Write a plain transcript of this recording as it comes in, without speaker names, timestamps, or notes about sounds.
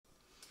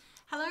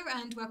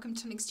and welcome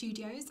to Tonic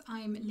Studios.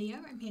 I'm Leo.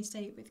 I'm here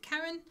today with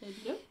Karen.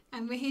 Hello.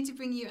 And we're here to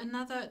bring you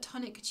another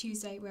Tonic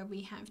Tuesday where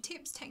we have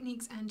tips,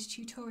 techniques and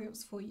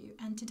tutorials for you.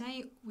 And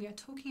today we are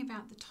talking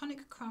about the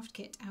Tonic Craft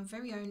Kit, our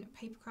very own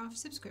papercraft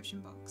subscription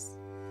box.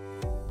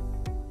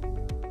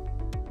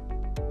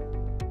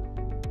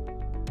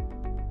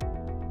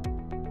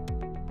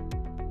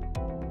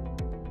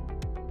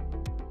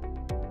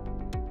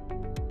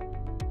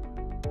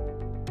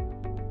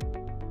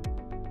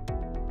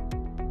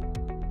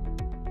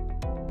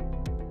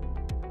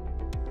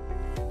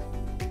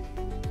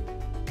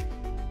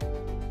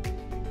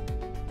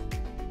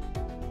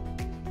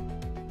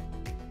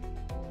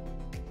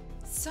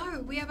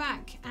 So we are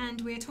back and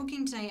we're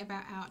talking today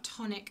about our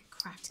Tonic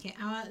Craft Kit,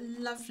 our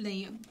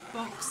lovely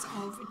box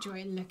of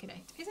joy. Look at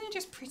it. Isn't it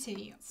just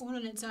pretty all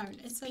on its own?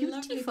 It's a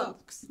lovely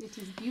box. It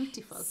is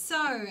beautiful.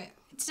 So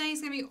today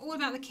is going to be all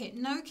about the kit.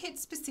 No kit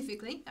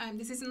specifically.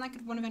 This isn't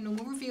like one of our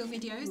normal reveal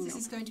videos. No. This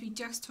is going to be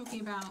just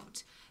talking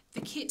about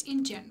the kit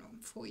in general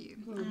for you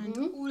and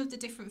all of the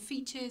different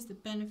features, the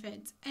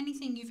benefits,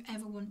 anything you've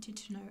ever wanted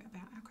to know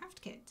about our craft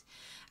kit.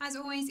 As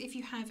always, if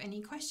you have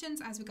any questions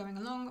as we're going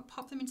along,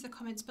 pop them into the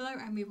comments below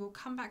and we will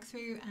come back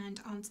through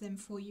and answer them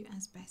for you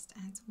as best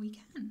as we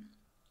can.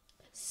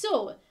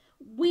 So,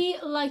 we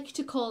like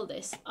to call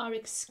this our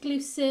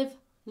exclusive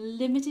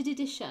limited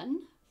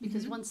edition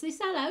because once they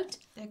sell out,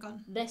 they're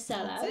gone. They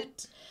sell That's out.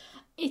 It.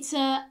 It's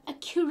a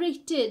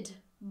curated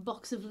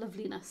box of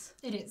loveliness.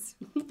 It is.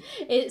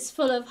 It's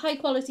full of high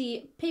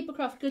quality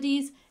papercraft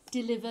goodies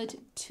delivered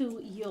to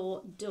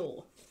your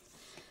door.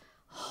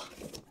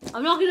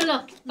 I'm not gonna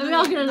look. I'm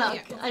not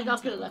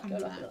gonna look.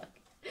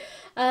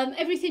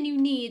 Everything you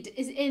need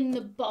is in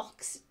the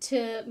box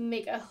to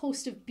make a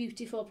host of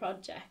beautiful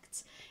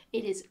projects.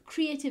 It is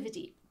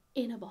creativity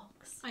in a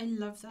box. I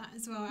love that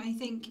as well. I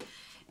think,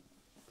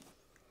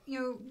 you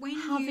know, when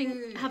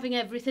having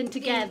everything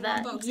together,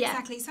 in one box,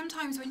 exactly.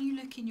 Sometimes when you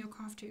look in your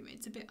craft room,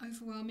 it's a bit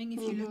overwhelming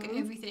if you look at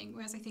everything.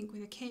 Whereas I think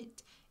with a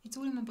kit, it's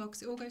all in one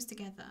box. It all goes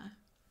together.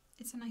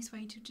 It's a nice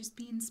way to just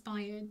be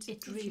inspired.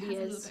 It if really you have is.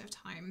 a little bit of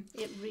time.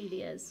 It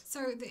really is.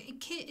 So the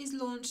kit is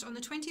launched on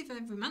the 20th of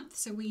every month.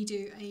 So we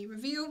do a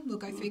reveal. We'll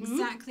go through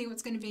exactly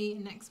what's going to be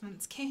in next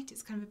month's kit.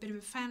 It's kind of a bit of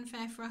a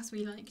fanfare for us.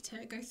 We like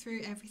to go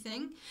through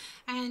everything.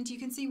 And you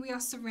can see we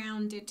are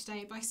surrounded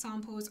today by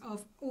samples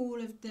of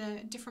all of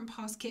the different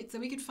past kits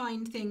that we could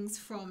find things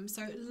from.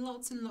 So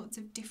lots and lots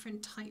of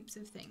different types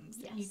of things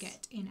that you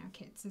get in our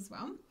kits as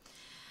well.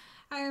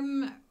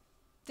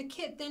 The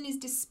kit then is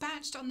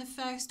dispatched on the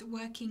first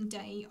working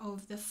day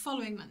of the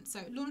following month.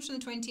 So launched on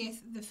the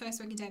 20th, the first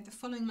working day of the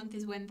following month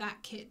is when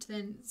that kit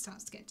then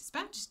starts to get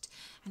dispatched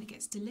and it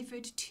gets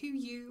delivered to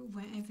you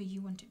wherever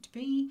you want it to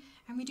be.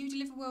 And we do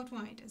deliver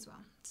worldwide as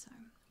well. So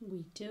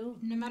we do.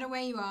 No matter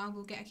where you are,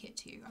 we'll get a kit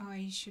to you. Oh,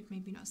 I should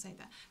maybe not say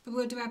that, but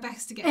we'll do our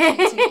best to get a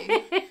kit to you.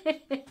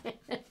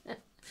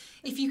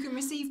 If you can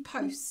receive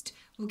post,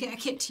 we'll get a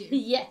kit to you.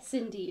 Yes,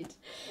 indeed.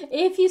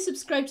 If you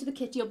subscribe to the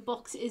kit, your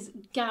box is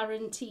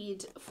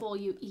guaranteed for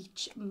you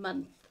each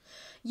month.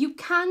 You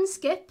can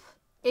skip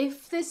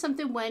if there's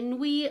something when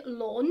we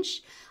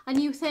launch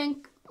and you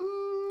think,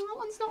 that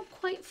one's not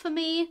quite for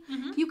me.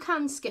 You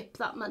can skip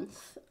that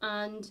month,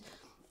 and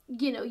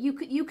you know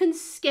you can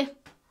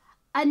skip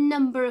a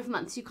number of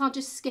months. You can't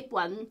just skip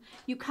one.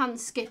 You can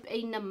skip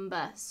a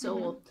number.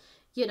 So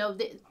you know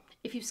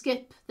if you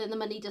skip, then the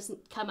money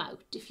doesn't come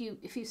out. If you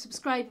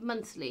subscribe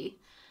monthly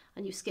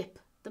and you skip,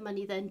 the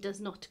money then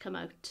does not come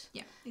out.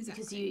 Yeah,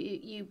 exactly. Because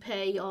you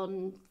pay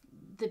on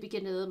the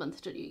beginning of the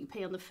month, don't you? You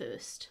pay on the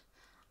 1st,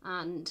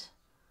 and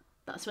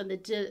that's when the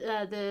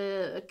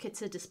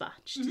kits are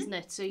dispatched, isn't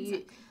it? So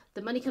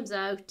the money comes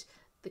out,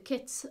 the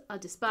kits are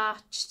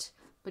dispatched,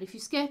 but if you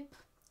skip,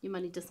 your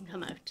money doesn't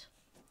come out.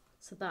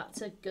 So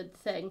that's a good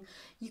thing.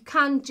 You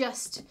can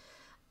just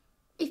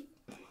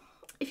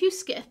if you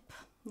skip.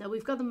 No,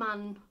 we've got the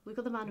man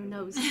who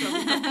knows. So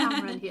we've got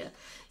Cameron here.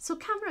 So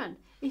Cameron,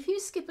 if you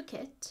skip a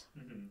kit,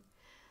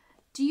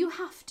 do you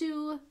have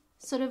to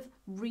sort of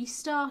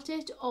restart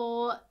it,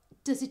 or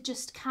does it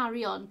just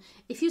carry on?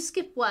 If you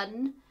skip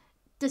one,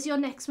 does your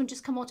next one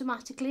just come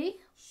automatically?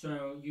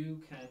 So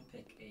you can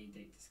pick a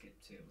date to skip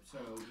to. So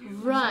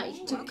you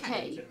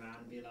okay. Turn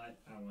around and be like,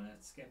 I want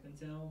to skip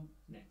until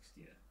next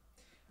year.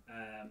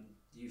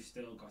 You've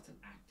still got an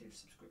active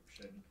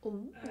subscription.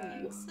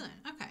 Excellent.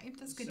 Okay,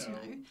 that's good to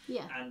know.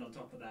 Yeah. And on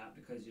top of that,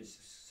 because your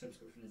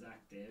subscription is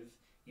active,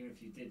 even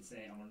if you did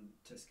say I want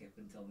to skip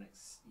until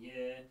next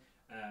year,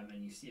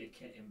 and you see a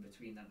kit in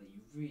between that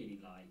you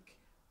really like,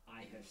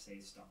 I have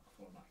saved stock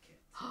for that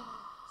kit.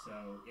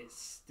 So it's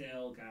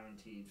still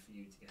guaranteed for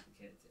you to get the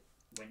kit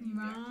when you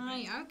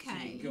reactivate. Okay. So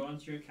you can go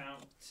onto your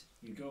account,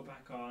 you go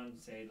back on,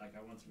 say like I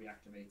want to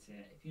reactivate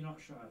it. If you're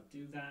not sure how to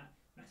do that,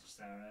 message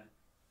Sarah.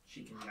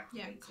 She can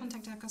reactivate it.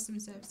 Contact our customer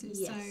services.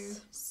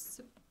 Yes.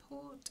 So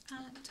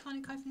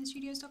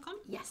support@tonic-studios.com.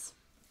 Yes,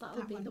 that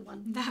would be the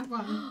one. That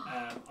one.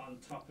 On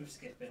top of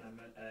skipping, I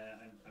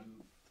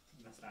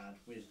must add,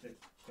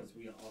 because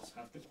we also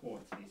have the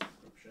quarterly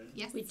subscription.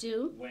 Yes, we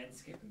do. When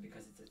skipping,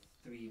 because it's a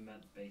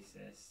 3-month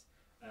basis,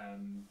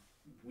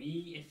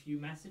 if you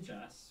message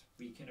us,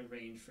 we can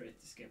arrange for it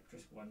to skip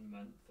just 1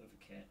 month of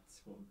a kit.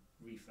 We'll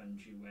refund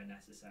you where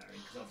necessary,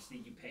 because obviously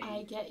you pay.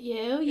 I get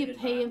you. You're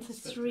paying for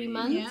 3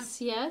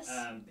 months, yes.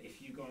 But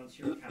if you go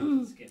onto your account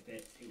and skip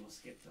it, it will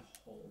skip the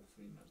whole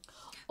 3 months.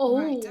 Oh,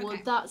 Right,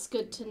 okay. that's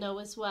good to know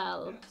as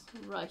well.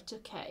 Yes. Right,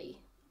 okay.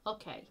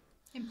 Okay.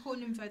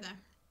 Important info there.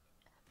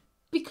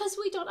 Because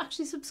we don't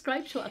actually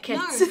subscribe to our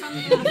kits. No,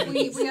 funnily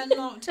enough, we are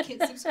not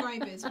kit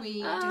subscribers.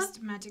 We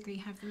just magically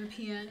have them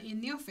appear in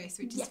the office,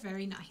 which is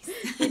very nice.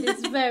 It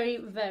is very,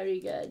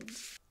 very good.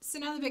 So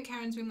now the bit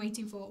Karen's been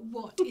waiting for,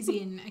 what is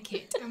in a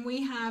kit? And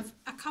we have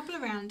a couple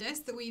around us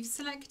that we've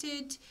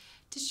selected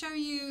to show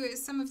you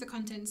some of the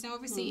contents. Now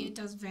obviously it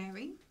does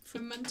vary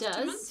from month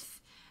to month.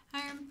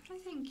 But I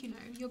think,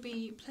 you'll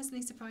be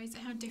pleasantly surprised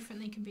at how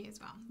different they can be as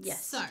well.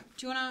 Yes. So,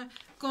 do you want to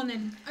go on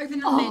then? Open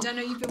the lid. I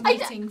know you've been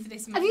waiting for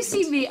this moment. Have you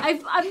seen me?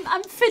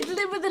 I'm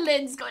fiddling with the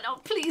lids going, oh,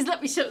 please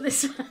let me show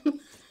this one.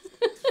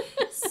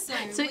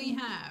 So we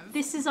have...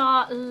 This is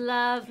our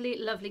lovely,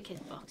 lovely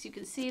kit box. You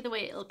can see the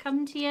way it'll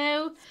come to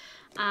you.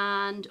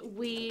 And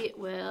we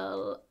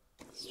will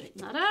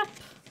straighten that up.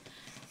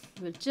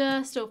 We'll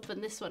just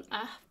open this one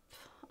up.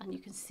 And you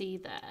can see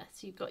there.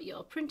 So you've got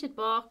your printed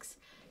box.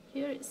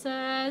 Here it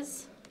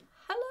says,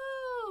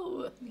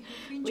 hello.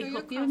 We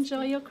hope you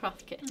enjoy your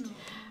craft kit.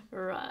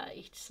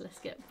 Right, let's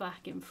get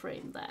back in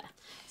frame there.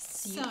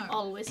 So you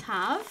always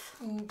have...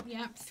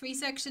 3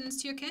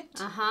 sections to your kit.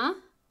 So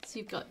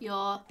you've got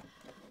your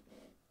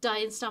die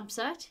and stamp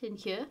set in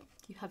here.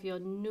 You have your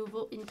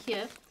Nouveau in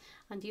here.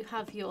 And you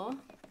have your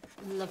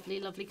lovely,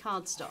 lovely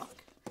cardstock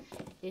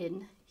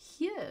in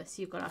here.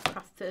 So you've got our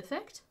Craft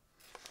Perfect,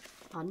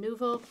 our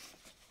Nouveau,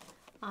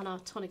 and our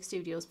Tonic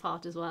Studios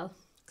part as well.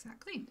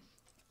 Exactly.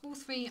 All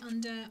 3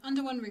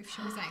 under one roof,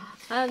 shall we say?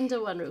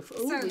 Under one roof.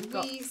 Ooh,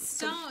 so we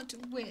start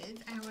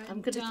with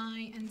our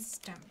die and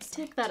stamp set.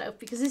 Take that out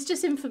because it's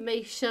just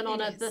information on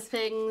other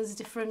things,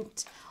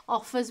 different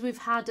offers we've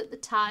had at the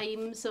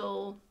time.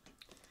 So,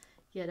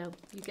 you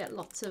get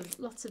lots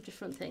of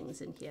different things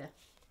in here.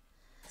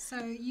 So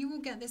you will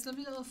get this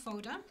lovely little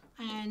folder,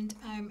 and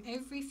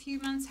every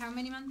few months, how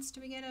many months do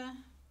we get a...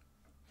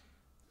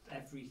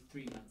 Every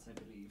 3 months, I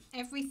believe.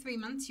 Every 3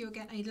 months, you'll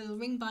get a little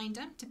ring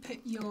binder to put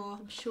your...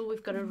 I'm sure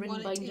we've got a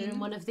ring binder in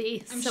one of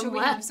these I'm somewhere. sure we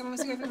have. Someone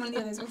must go for one of the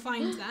others. We'll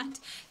find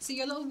that. So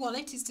your little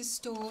wallet is to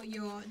store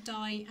your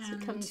die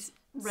and it comes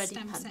ready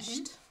stamp punched. set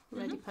in.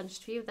 Ready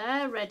punched for you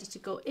there, ready to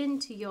go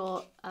into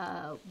your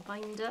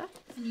binder.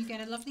 And you get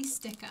a lovely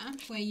sticker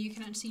where you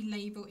can actually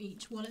label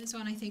each wallet as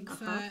well. And I think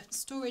for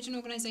storage and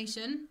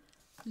organisation,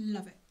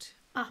 love it.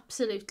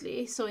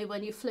 Absolutely. So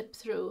when you flip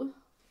through...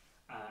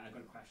 I've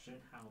got a question.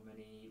 How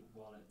many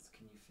wallets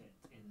can you fit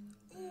in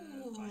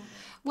the binder?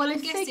 Well, I'm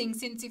guessing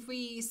since if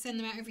we send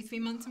them out every 3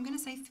 months, I'm going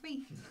to say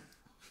 3.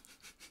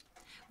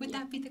 Would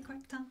that be the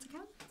correct answer,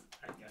 Cal?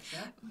 I guess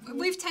so.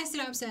 We've tested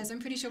it upstairs. I'm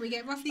pretty sure we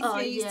get roughly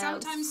 3,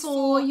 sometimes 4.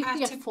 4 You can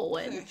at get a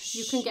 4 in. push.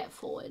 You can get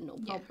 4 in, no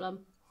problem.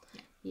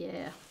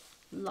 Yeah.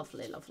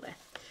 Lovely, lovely.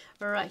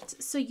 Right,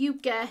 so you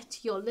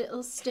get your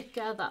little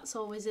sticker. That's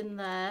always in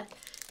there.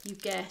 You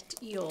get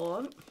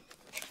your...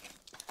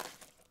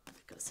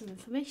 some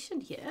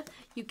information here.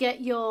 You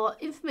get your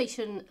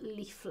information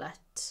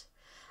leaflet.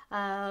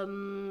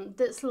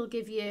 This will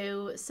give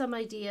you some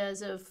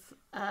ideas of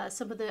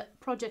some of the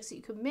projects that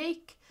you can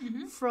make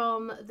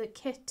from the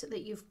kit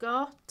that you've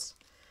got.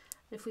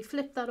 If we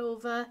flip that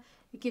over,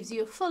 it gives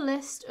you a full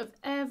list of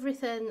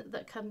everything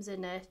that comes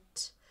in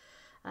it.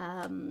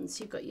 So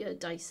you've got your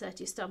die set,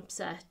 your stamp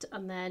set,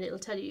 and then it'll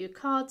tell you your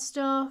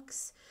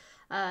cardstocks,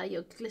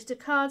 your glitter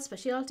card,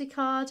 specialty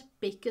card,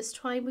 baker's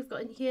twine we've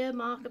got in here,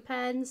 marker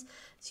pens.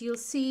 So you'll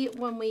see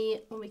when we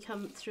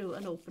come through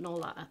and open all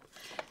that up.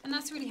 And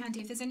that's really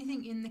handy. If there's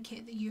anything in the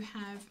kit that you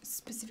have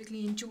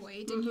specifically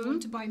enjoyed and you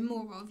want to buy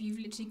more of, you've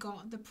literally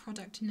got the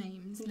product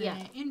names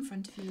there in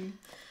front of you.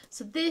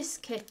 So this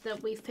kit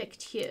that we've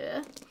picked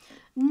here,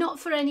 not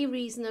for any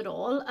reason at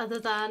all other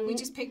than... We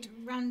just picked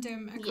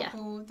random a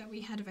couple that we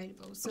had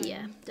available. So.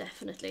 Yeah,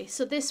 definitely.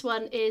 So this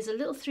one is a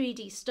little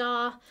 3D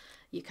star.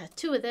 You cut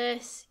 2 of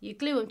this, you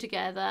glue them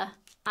together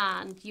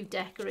and you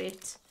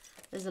decorate.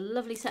 There's a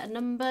lovely set of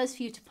numbers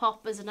for you to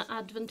pop as an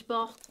advent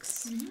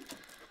box.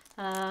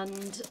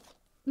 And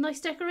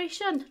nice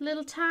decoration,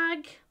 little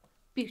tag,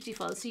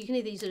 beautiful. So you can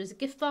either use it as a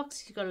gift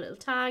box, you've got a little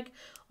tag,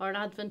 or an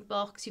advent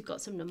box, you've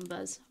got some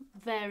numbers.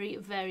 Very,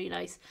 very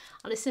nice.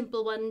 And a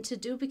simple one to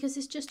do because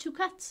it's just 2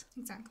 cuts.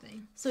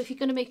 Exactly. So if you're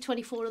going to make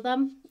 24 of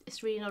them,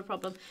 it's really not a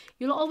problem.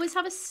 You'll always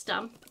have a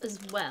stamp as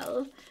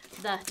well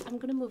that, I'm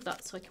going to move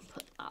that so I can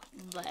put that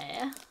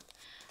there,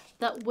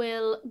 that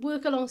will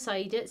work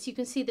alongside it. So you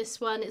can see this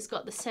one, it's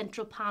got the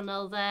central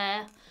panel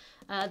there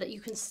that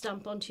you can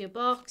stamp onto your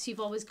box.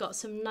 You've always got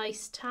some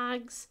nice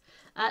tags,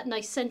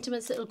 nice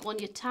sentiments that will go on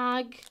your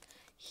tag.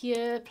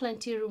 Here,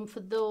 plenty of room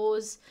for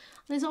those.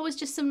 And there's always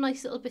just some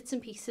nice little bits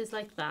and pieces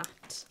like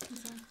that.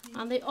 Exactly.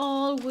 And they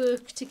all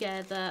work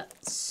together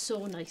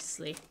so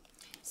nicely.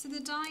 So the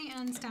die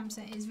and stamp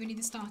set is really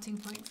the starting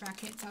point for our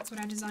kits. That's what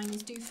our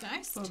designers do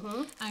first.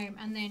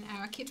 And then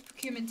our kit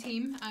procurement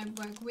team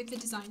work with the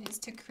designers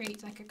to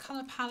create like a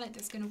colour palette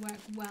that's going to work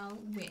well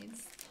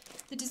with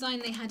the design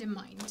they had in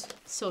mind.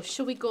 So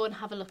shall we go and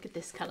have a look at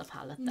this colour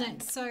palette then?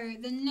 So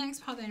the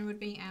next part then would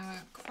be our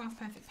Craft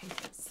Perfect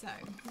papers. So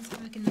let's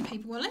have a look in the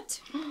paper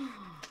wallet.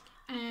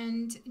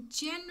 And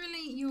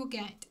generally you'll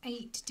get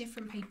 8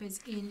 different papers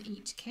in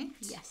each kit.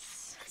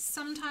 Yes.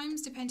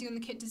 Sometimes, depending on the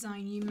kit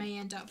design, you may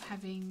end up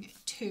having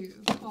 2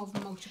 of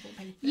multiple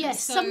papers.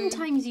 Yes, so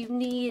sometimes you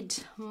need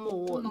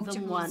more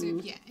than one.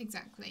 Yeah,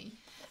 exactly.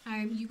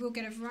 You will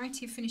get a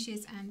variety of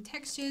finishes and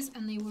textures,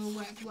 and they will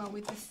work well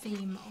with the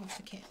theme of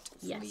the kit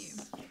for you.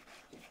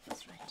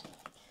 That's right.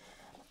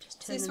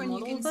 Just So this one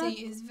you can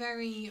see is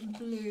very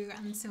blue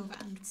and silver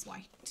and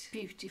white.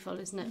 Beautiful,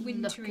 isn't it?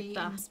 Wintry Look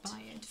at that.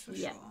 inspired for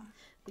sure.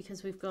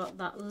 Because we've got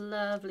that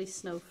lovely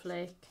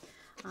snowflake,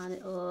 and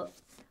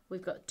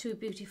we've got 2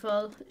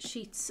 beautiful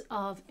sheets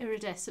of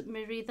iridescent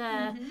mirror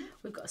there.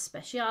 We've got a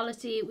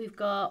speciality. We've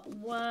got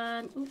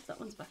that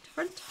one's back to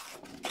front.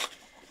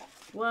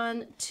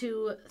 1,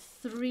 2,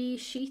 3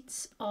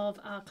 sheets of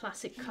our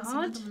classic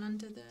card. There's another one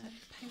under the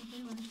pale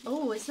blue one.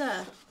 Oh, is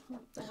there?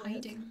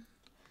 Hiding.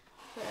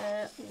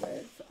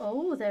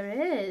 There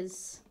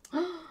is.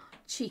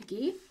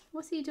 Cheeky.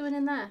 What's he doing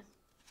in there?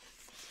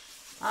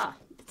 Ah,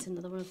 it's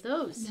another one of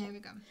those. There we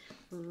go.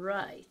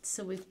 Right,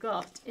 so we've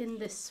got in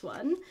this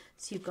one,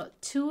 so you've got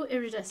 2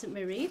 iridescent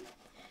mirror,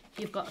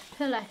 you've got a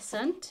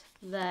pearlescent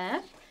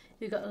there,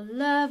 you've got a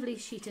lovely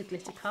sheeted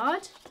glitter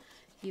card,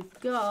 you've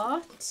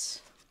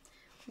got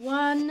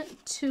 1,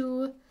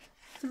 2,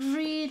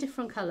 3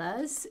 different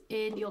colours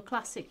in your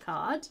classic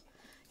card,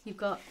 you've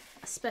got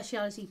a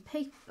speciality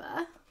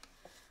paper, and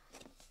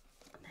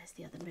there's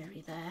the other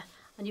mirror there,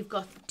 and you've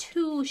got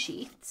 2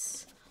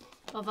 sheets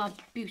of our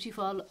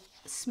beautiful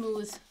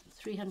smooth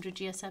 300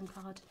 GSM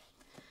card.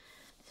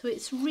 So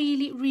it's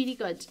really, really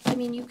good. I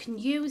mean, you can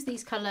use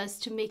these colours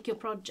to make your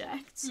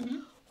projects,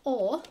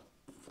 or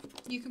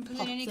you can put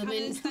in any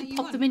colours that you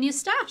pop want. them in your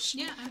stash.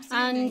 Yeah,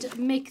 absolutely. And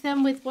make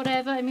them with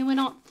whatever. I mean,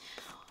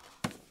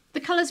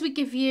 the colours we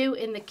give you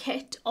in the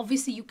kit,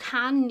 obviously you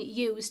can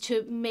use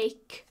to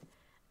make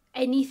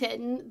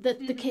anything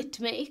that the kit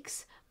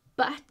makes,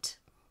 but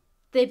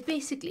they're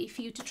basically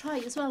for you to try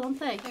as well,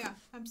 aren't they? Yeah,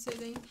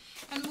 absolutely.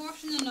 And more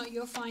often than not,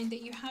 you'll find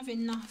that you have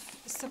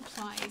enough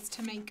supplies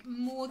to make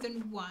more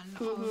than one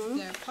of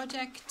the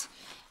project.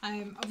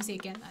 Obviously,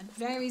 again, that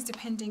varies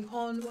depending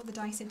on what the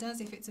die set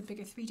does. If it's a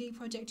bigger 3D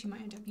project, you might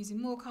end up using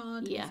more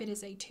card. Yeah. If it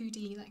is a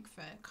 2D, like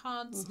for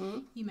cards,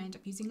 you may end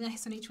up using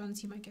less on each one,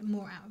 so you might get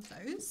more out of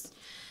those.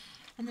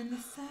 And then the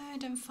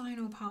third and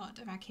final part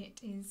of our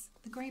kit is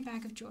the grey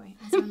bag of joy,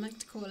 as I like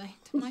to call it.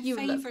 My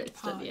favourite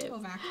part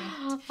of our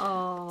kit.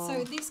 Oh.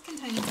 So this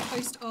contains a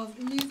host of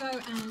Nuvo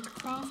and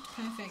Craft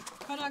Perfect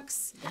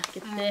products.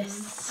 Look at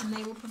this. And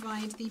they will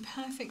provide the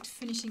perfect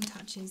finishing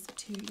touches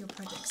to your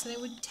project. So they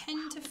would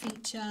tend to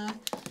feature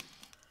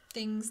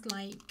things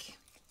like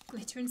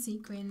glitter and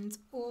sequins,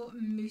 or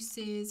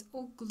mousses,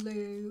 or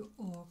glue,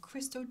 or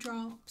crystal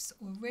drops,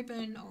 or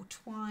ribbon, or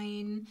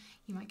twine.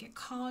 You might get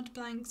card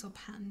blanks or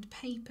patterned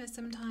paper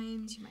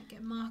sometimes. You might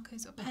get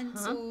markers or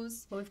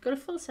pencils. Well, we've got a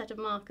full set of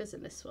markers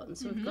in this one.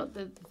 So we've got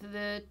the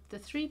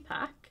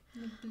 3-pack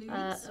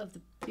of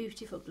the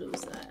beautiful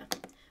blues there.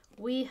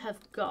 We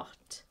have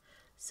got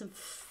some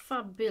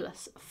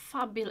fabulous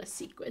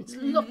sequins.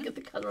 Look at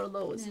the colour of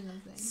those.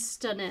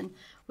 Stunning.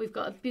 We've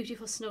got a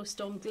beautiful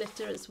snowstorm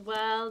glitter as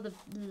well, the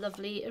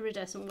lovely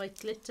iridescent white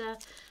glitter.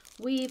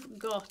 We've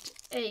got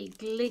a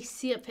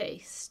glacier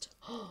paste.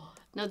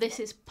 Now this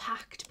is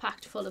packed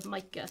full of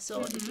mica,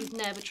 so if you've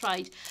never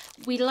tried,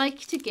 we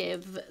like to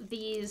give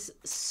these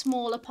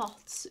smaller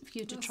pots for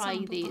you to try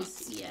these.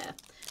 Pots. Yeah,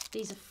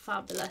 these are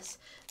fabulous.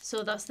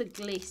 So that's the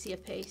glacier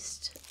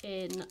paste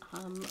in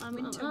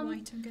winter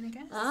white, I'm going to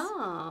guess.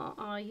 Ah,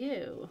 are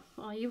you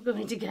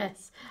going to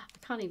guess? I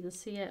can't even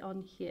see it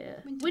on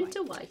here.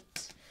 Winter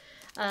white.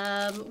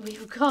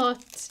 We've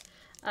got,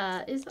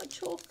 is that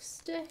chalk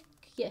stick?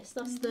 Yes,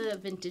 that's the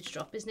vintage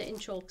drop, isn't it, in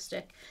chalk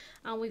stick.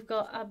 And we've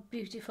got our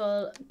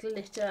beautiful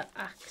glitter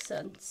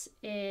accents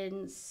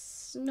in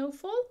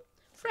snowfall,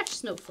 fresh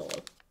snowfall.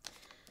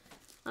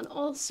 And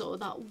also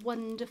that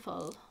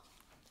wonderful...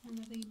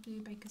 Lovely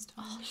blue baker's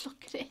twine. Oh,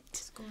 look at it.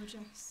 It's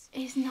gorgeous.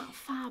 Isn't that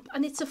fab?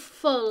 And it's a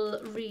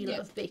full reel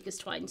of baker's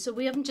twine. So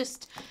we haven't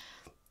just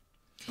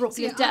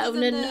broken it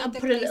down and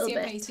put a little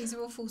bit. Paste, these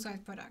are all full-size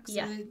products.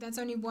 So that's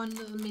only one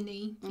little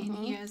mini in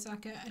here as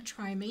like a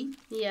try me.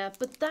 Yeah,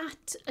 but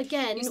that,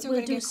 again,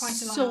 will do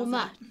so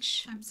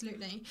much.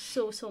 Absolutely.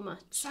 So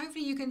much. So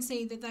hopefully you can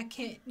see that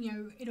kit,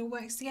 it all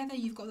works together.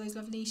 You've got those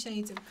lovely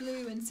shades of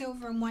blue and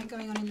silver and white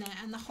going on in there,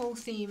 and the whole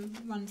theme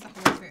runs the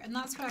whole through. And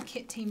that's what our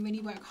kit team really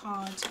work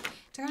hard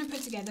to kind of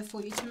put together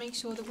for you, to make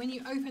sure that when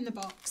you open the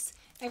box,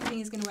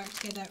 everything is going to work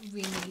together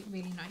really,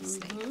 really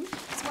nicely.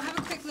 So we'll have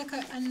a quick look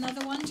at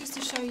another one just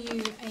to show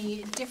you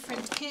a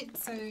different kit,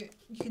 so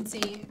you can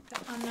see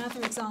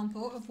another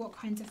example of what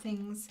kinds of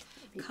things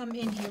come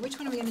in here. Which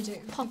one are we going to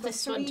do? Pop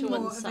this one to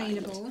one side.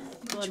 Available.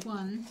 Which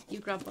one? You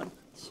grab one.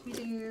 Should we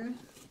do?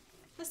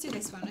 Let's do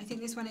this one. I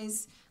think this one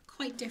is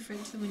quite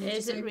different to the one you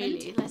just opened. Is it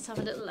really? Let's have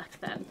a little look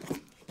then.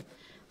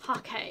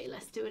 Okay,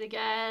 let's do it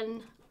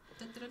again.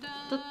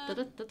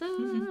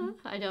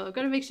 I know, I've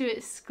got to make sure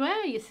it's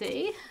square, you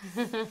see.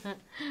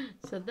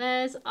 So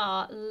there's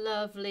our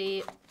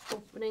lovely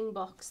opening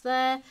box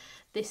there.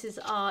 This is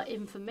our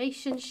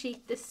information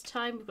sheet this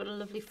time. We've got a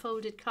lovely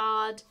folded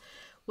card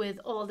with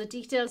all the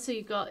details. So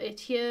you've got it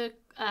here,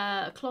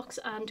 clocks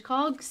and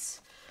cogs,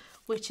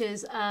 which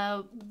is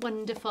a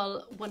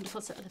wonderful,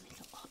 wonderful set.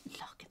 Oh,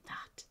 look at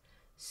that.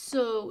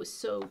 So,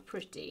 so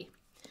pretty.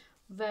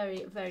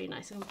 Very, very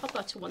nice. I'm going to pop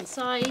that to one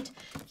side.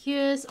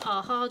 Here's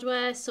our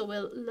hardware, so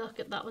we'll look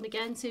at that one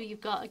again. So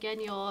you've got,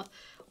 again, your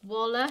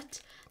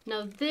wallet.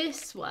 Now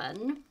this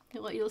one,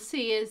 what you'll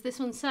see is this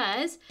one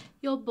says,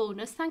 your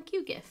bonus thank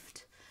you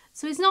gift.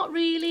 So it's not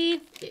really,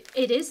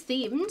 it is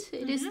themed.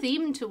 It is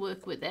themed to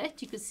work with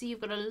it. You can see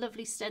you've got a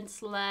lovely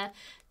stencil there,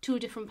 2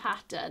 different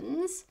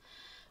patterns,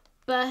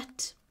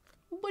 but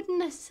wouldn't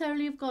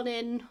necessarily have gone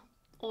in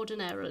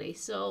ordinarily.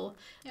 So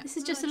this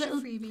is just a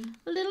little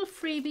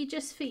freebie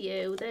just for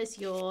you. There's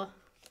your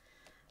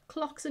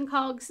clocks and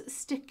cogs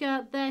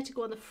sticker there to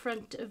go on the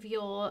front of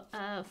your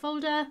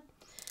folder,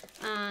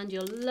 and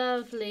your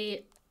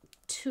lovely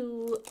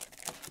 2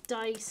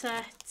 die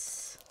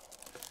sets.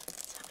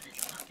 Let's have a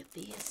little look at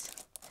these.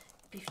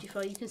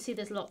 Beautiful. You can see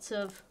there's lots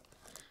of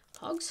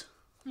cogs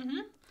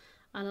and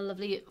a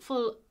lovely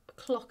full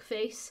clock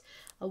face,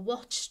 a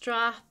watch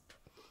strap.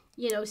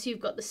 You know, so you've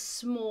got the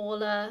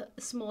smaller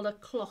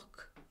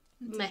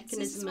mechanism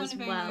this is as one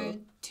of well. Our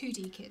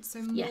 2D kits,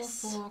 so more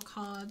for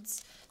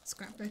cards,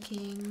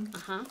 scrapbooking,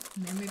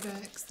 memory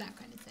books, that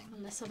kind of thing.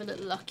 And let's have a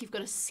little look. You've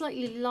got a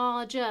slightly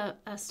larger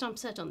stamp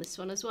set on this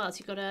one as well. So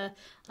you've got a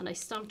nice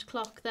stamped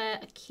clock there,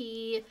 a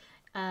key,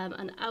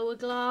 an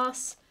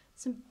hourglass,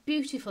 some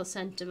beautiful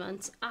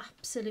sentiments,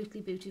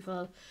 absolutely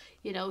beautiful.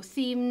 You know,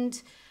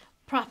 themed,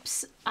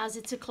 perhaps as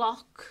it's a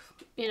clock,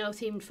 you know,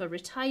 themed for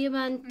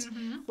retirement,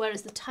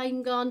 whereas the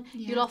time gone,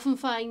 you'll often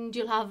find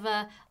you'll have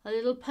a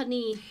little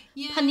punny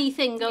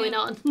thing going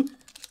on.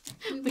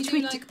 We do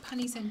like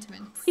punny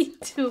sentiments. We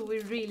do, we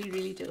really,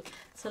 really do.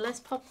 So let's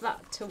pop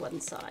that to one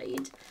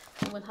side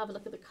and we'll have a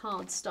look at the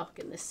cardstock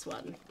in this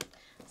one.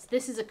 So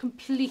this is a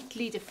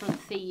completely different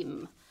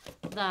theme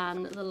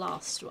than the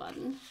last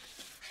one.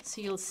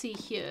 So you'll see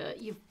here,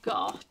 you've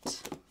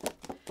got,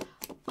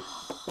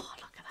 oh,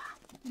 look at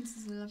that. This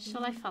is lovely.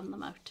 Shall I fan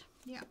them out?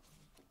 Yeah.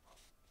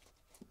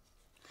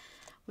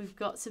 We've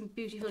got some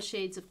beautiful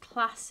shades of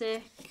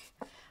classic.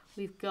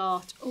 We've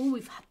got, oh,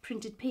 we've had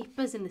printed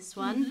papers in this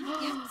one.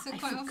 Yeah, so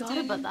quite I forgot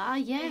often about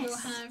that, yes. we'll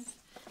have,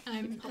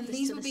 and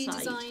these will be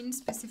designed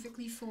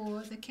specifically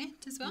for the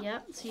kit as well. Yeah,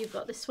 so you've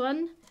got this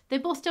one. They're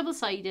both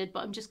double-sided,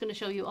 but I'm just going to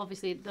show you,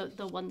 obviously,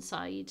 the one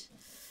side.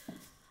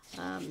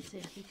 So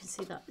you can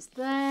see that is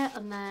there,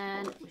 and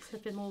then we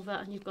flip him over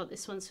and you've got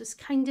this one. So it's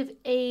kind of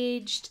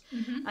aged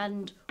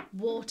and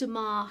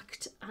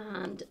watermarked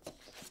and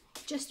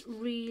just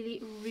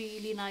really,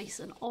 really nice,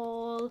 and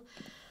all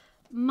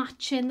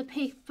matching the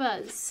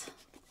papers.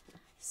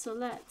 So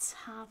let's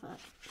have a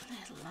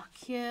little look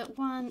here.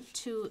 1,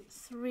 2,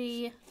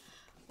 3,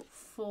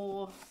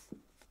 4,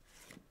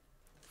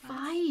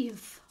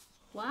 5.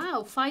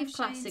 Wow, 5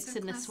 classics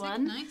in this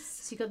one. Nice.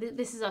 So you've got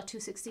this is our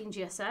 216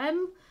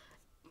 GSM.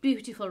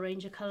 Beautiful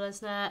range of colours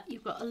there.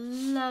 You've got a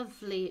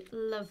lovely,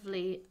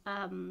 lovely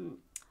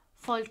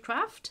foiled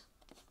craft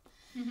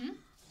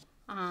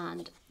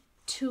and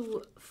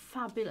 2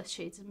 fabulous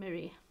shades of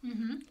Miri.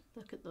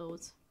 Look at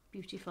those,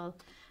 beautiful.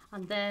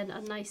 And then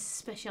a nice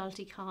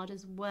specialty card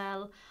as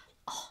well.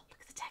 Oh,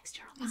 look at the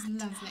texture on that.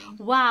 It's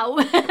lovely. Wow,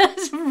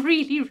 it's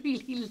really,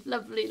 really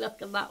lovely.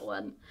 Look at that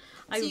one.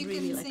 So you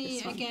can see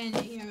again,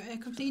 you know, a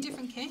completely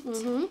different kit.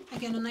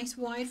 Again, a nice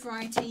wide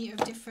variety of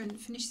different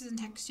finishes and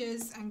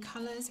textures and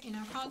colours in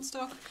our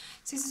cardstock.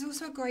 So this is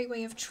also a great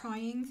way of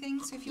trying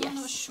things. So if you're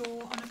not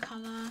sure on a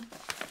colour, you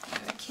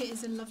know, a kit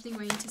is a lovely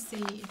way to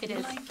see if you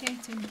like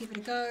it and give it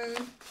a go.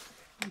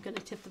 I'm going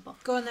to tip the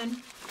box. Go on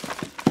then.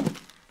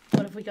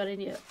 What have we got in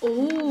here?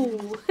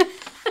 Oh.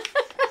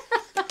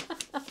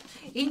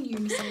 In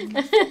unison.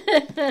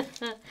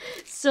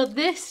 So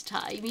this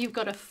time you've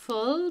got a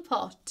full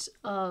pot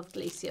of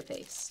glacier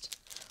paste.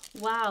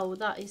 Wow,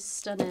 that is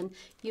stunning.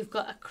 You've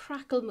got a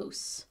crackle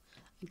mousse.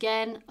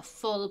 Again, a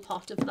full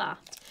pot of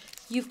that.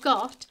 You've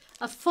got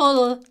a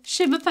full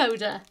shimmer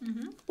powder.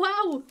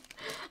 Wow.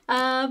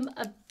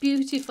 A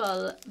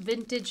beautiful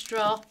vintage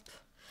drop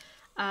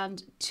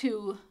and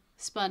 2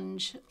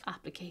 sponge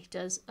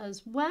applicators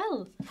as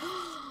well.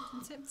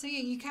 So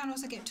yeah, you can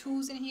also get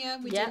tools in here.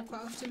 We do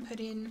quite often put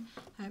in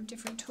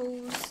different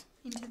tools.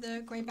 into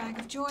the grey bag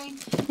of joy.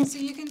 So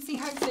you can see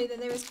hopefully that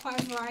there is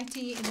quite a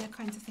variety in the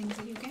kinds of things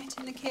that you get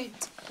in the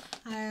kit.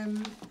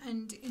 And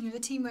you know, the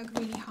team work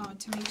really hard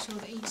to make sure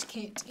that each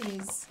kit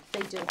is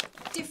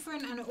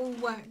different and it all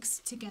works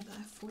together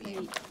for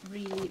you. They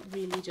really,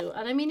 really do.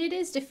 And I mean, it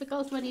is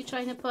difficult when you're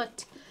trying to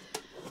put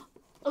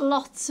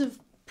lots of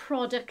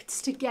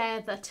products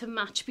together to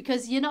match,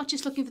 because you're not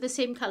just looking for the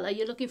same colour,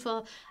 you're looking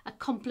for a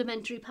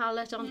complementary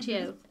palette, aren't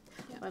you?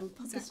 Yeah, I'll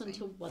put this one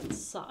to one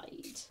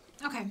side.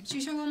 Okay, should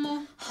we show one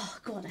more? Oh,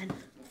 go on then.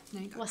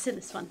 There you go. What's in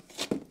this one?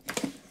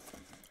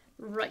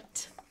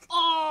 Right.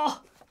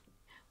 Oh!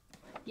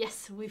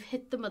 Yes, we've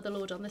hit the mother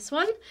lode on this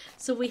one.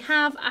 So we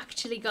have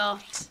actually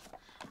got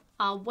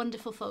our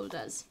wonderful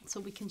folders. So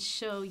we can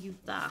show you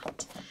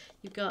that.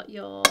 You've got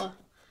your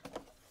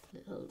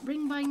little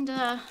ring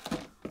binder.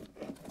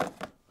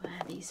 Where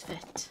these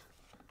fit.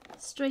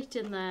 Straight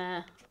in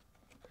there.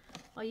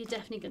 Oh, you're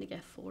definitely going to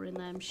get 4 in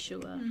there, I'm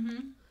sure.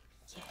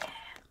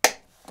 Yeah.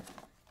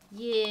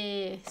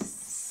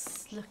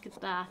 Yes. Look at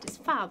that. It's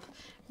fab.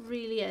 It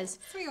really is.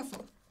 3 or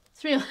 4.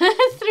 3 or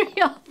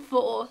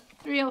 4.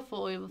 3 or 4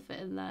 will fit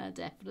in there,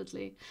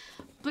 definitely.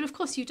 But of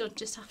course, you don't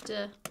just have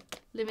to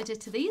limit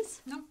it to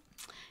these. No.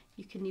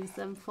 You can use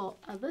them for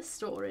other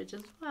storage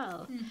as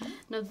well.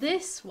 Now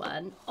this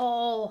one,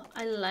 oh,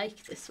 I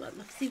like this one.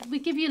 Let's see, we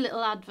give you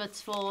little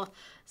adverts for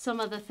some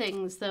other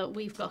things that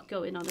we've got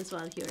going on as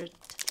well here at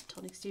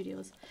Tonic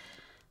Studios.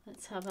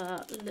 Let's have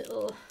a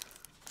little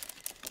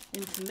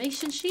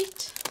information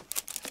sheet.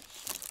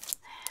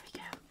 There we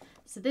go.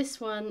 So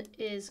this one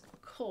is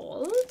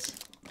called,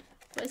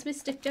 where's my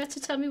sticker to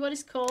tell me what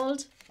it's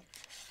called?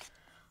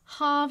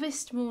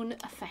 Harvest Moon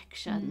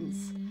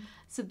Affections.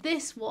 So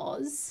this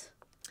was...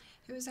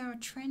 It was our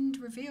trend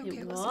reveal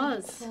kit, wasn't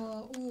it?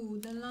 For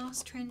the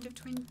last trend of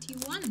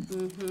 21.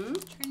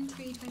 Trend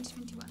 3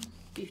 2021.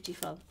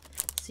 Beautiful.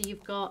 So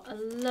you've got a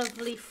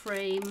lovely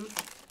frame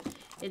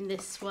in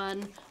this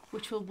one,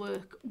 which will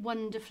work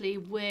wonderfully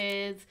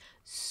with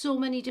so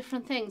many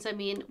different things. I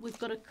mean, we've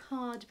got a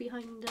card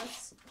behind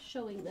us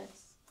showing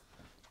this.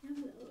 Have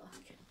a little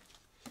look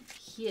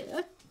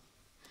here.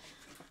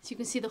 So you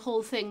can see the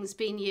whole thing's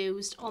been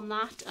used on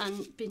that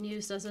and been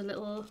used as a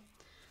little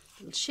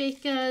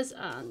shakers,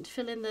 and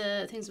fill in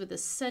the things with the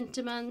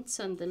sentiments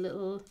and the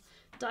little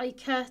die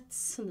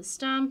cuts and the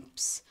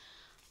stamps.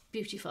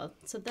 Beautiful.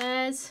 So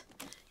there's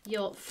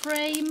your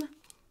frame.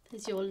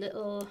 There's your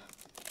little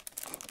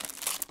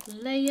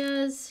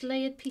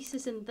layered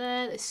pieces in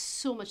there. There's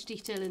so much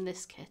detail in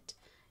this kit.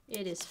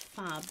 It is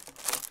fab.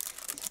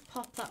 So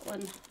pop that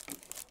one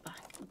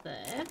back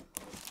there.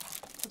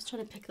 I was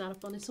trying to pick that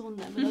up on its own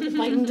then without the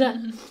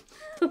binder.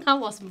 That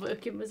wasn't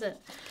working, was it?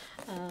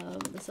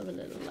 Let's have a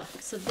little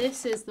look. So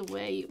this is the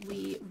way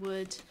we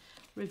would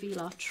reveal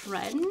our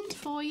trend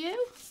for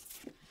you.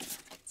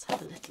 Let's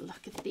have a little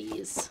look at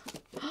these.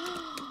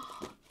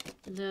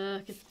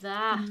 Look at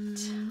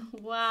that.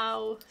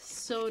 Wow,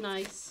 so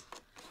nice.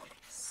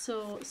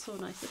 So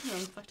nice. No,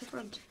 in fact, up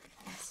front.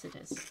 Yes, it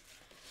is.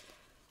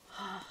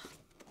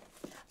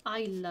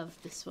 I love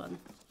this one.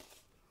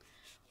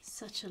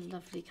 Such a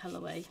lovely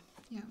colourway.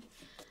 Yeah.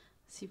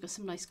 So you've got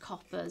some nice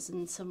coppers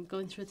and some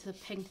going through to the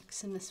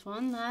pinks in this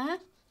one there.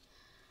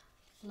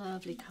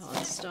 Lovely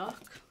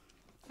cardstock.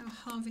 Our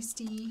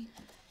harvesty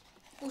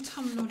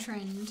autumnal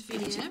trend for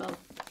Beautiful.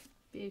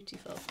 you.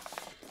 Beautiful.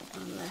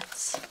 And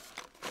let's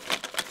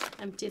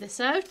empty this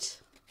out.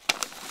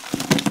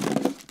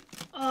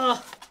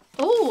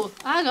 Oh,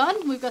 hang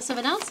on. We've got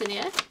something else in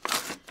here.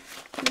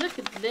 Look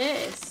at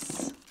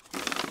this.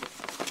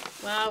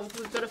 Wow,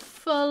 we've got a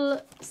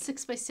full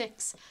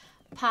 6x6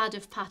 pad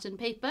of pattern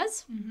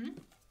papers.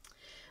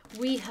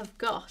 We have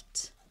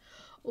got,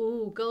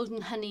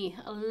 golden honey,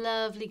 a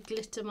lovely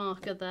glitter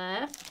marker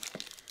there.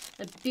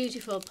 A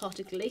beautiful pot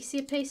of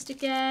glacier paste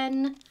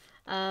again.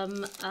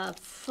 A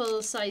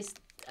full-size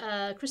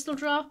crystal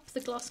drop, the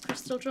gloss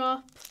crystal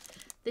drop.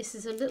 This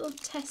is a little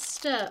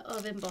tester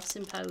of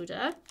embossing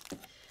powder.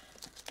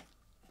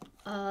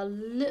 A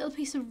little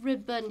piece of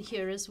ribbon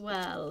here as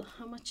well.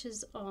 How much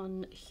is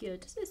on here?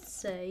 Does it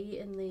say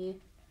in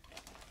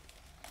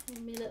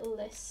my little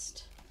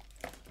list?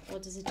 Or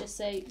does it just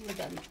say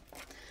ribbon?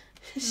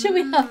 Shall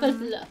we have a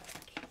look?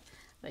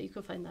 Right, you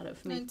can find that out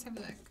for me. Let's have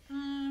a look.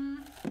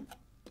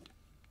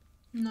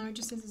 No, it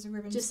just says there's a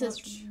ribbon. Just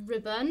says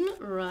ribbon,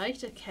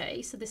 right,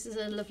 okay. So this is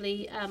a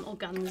lovely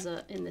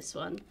organza in this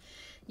one.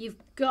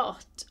 You've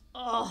got,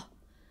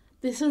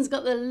 this one's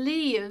got the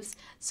leaves.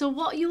 So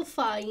what you'll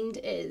find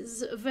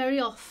is very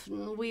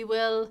often we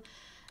will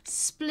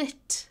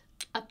split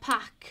a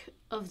pack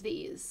of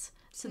these.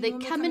 So they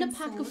come in a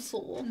pack of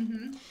 4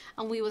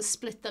 and we will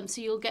split them. So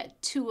you'll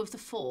get 2 of the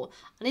 4.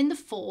 And in the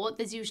 4,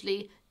 there's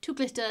usually 2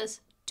 glitters,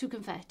 2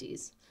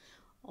 confettis,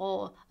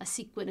 or a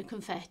sequin, a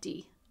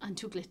confetti, and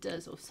 2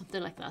 glitters or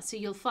something like that. So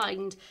you'll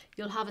find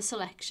you'll have a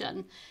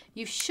selection.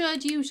 You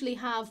should usually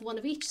have one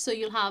of each. So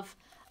you'll have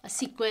a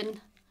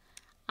sequin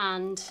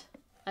and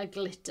a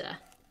glitter.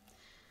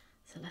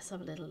 So let's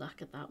have a little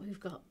look at that. We've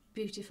got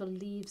beautiful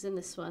leaves in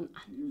this one.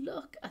 And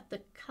look at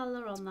the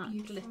colour on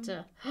that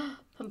glitter.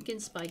 Pumpkin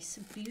spice,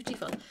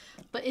 beautiful.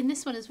 But in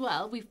this one as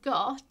well, we've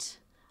got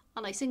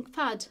a nice ink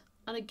pad.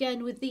 And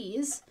again, with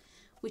these,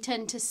 we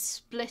tend to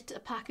split a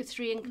pack of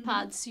 3 ink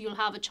pads, so you'll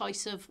have a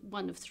choice of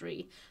 1 of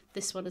 3.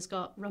 This one has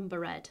got rumber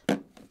red.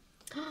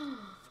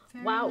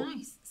 Very wow,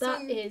 nice.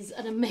 That is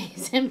an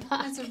amazing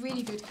pack. That's a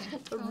really good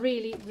kit.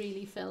 Really,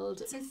 really filled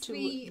So to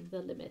the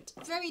limit.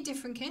 Very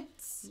different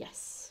kits.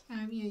 Yes. You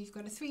know, you've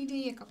got a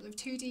 3D, a couple of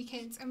 2D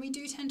kits, and we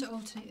do tend to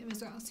alternate them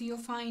as well. So you'll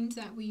find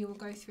that we will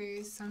go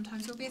through,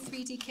 sometimes it'll be a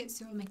 3D kit,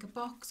 so we'll make a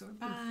box or a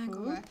bag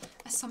or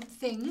a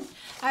something.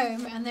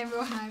 And then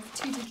we'll have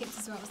 2D kits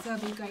as well. So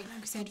they'll be great,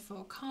 like I said,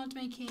 for card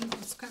making,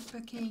 or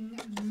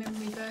scrapbooking,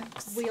 memory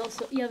books. We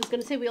also, I was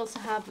going to say, we also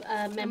have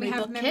memory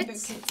book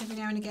kits every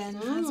now and again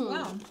as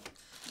well.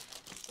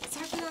 So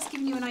hopefully that's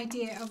given you an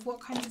idea of what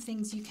kind of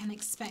things you can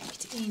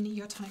expect in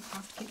your Tonic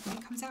Craft Kit when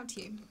it comes out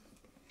to you.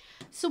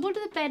 So what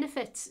are the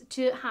benefits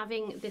to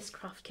having this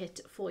craft kit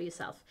for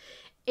yourself?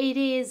 It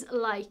is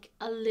like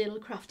a little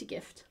crafty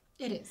gift.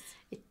 It is.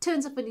 It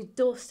turns up on your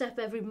doorstep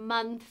every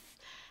month.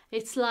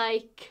 It's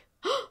like,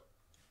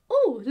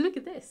 oh, look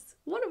at this.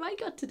 What have I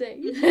got today?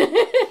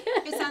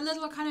 It's that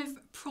little kind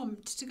of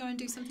prompt to go and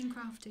do something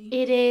crafty.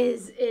 It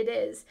is.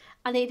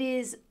 And it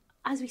is,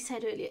 as we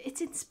said earlier,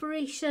 it's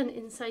inspiration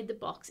inside the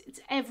box.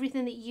 It's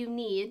everything that you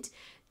need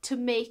to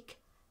make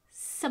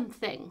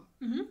something.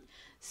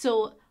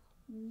 So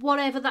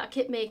whatever that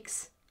kit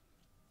makes,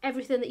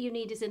 everything that you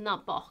need is in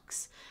that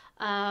box.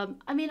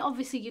 I mean,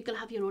 obviously you can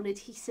have your own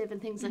adhesive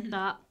and things like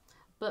that.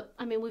 But,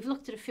 I mean, we've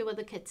looked at a few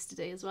other kits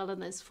today as well,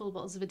 and there's full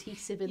bottles of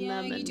adhesive in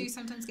them. Yeah, you do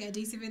sometimes get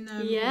adhesive in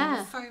them,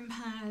 yeah, or foam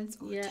pads,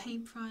 or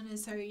tape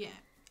runners. So,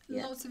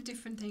 lots of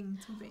different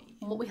things will be.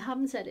 What we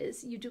haven't said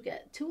is you do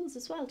get tools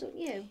as well, don't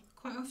you?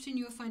 Quite often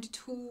you'll find a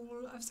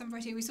tool of some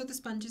variety. We saw the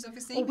sponges,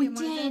 obviously. Oh, we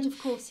did,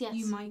 of course, yes.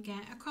 You might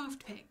get a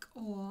craft pick,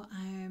 or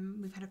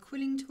we've had a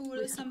quilling tool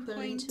at some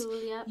point. Tool,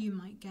 yeah. You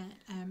might get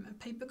a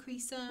paper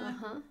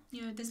creaser.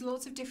 You know, there's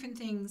lots of different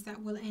things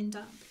that will end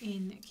up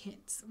in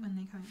kits when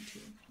they come out to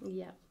you.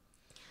 Yeah.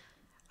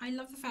 I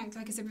love the fact,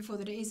 like I said before,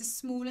 that it is a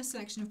smaller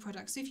selection of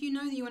products. So if you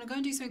know that you want to go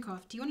and do something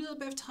crafty, you want a little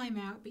bit of time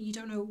out, but you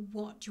don't know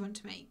what you want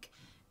to make,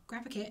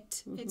 grab a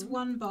kit. It's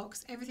one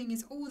box, everything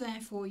is all there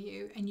for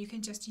you, and you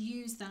can just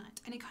use that,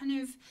 and it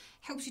kind of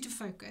helps you to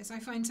focus. I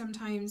find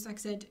sometimes, like I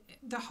said,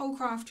 the whole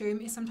craft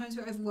room is sometimes a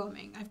bit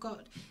overwhelming. I've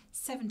got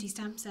 70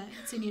 stamp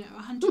sets and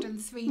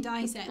 103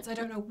 die sets. I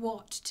don't know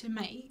what to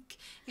make.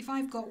 If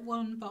I've got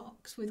one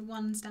box with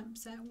one stamp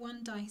set,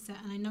 one die set,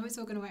 and I know it's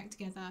all going to work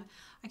together,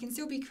 I can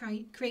still be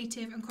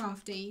creative and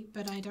crafty,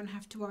 but I don't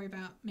have to worry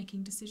about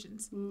making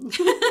decisions.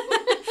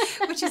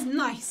 Which is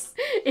nice.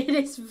 It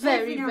is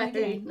very,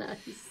 very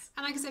nice.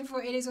 And like I said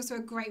before, it is also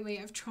a great way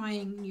of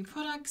trying new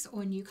products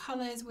or new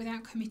colours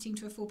without committing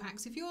to a full pack.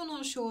 So if you're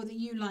not sure that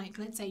you like,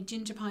 let's say,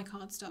 ginger pie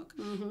cardstock,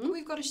 but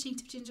we've got a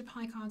sheet of ginger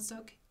pie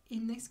cardstock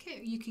in this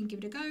kit, you can give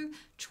it a go,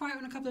 try it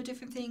on a couple of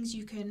different things.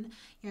 You can,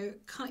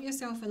 cut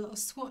yourself a little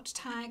swatch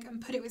tag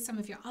and put it with some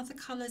of your other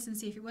colours and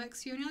see if it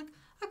works for you. And you're like,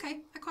 okay,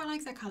 I quite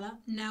like that colour.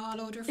 Now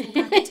I'll order a full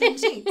pack of 10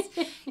 sheets.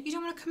 You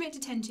don't want to commit to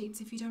 10 sheets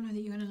if you don't know that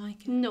you're going to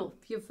like it. No,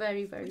 you're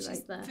very, very Which right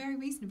is there. Very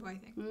reasonable, I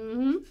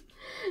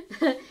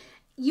think.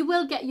 You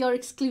will get your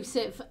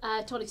exclusive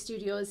Tonic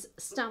Studios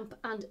stamp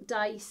and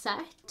die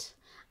set,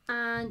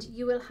 and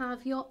you will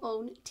have your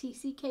own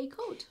TCK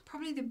code.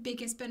 Probably the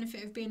biggest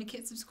benefit of being a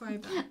kit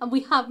subscriber. And we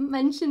haven't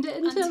mentioned it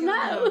until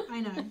now. I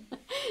know.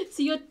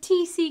 So your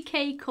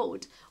TCK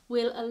code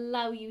will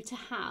allow you to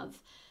have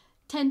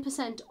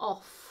 10%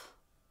 off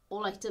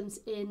all items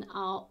in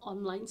our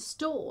online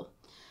store.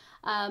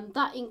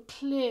 That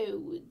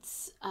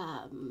includes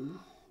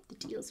the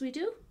deals we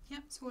do.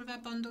 Yep, so all of our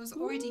bundles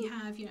already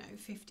have,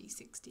 50,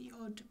 60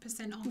 odd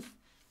 % off.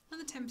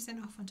 Another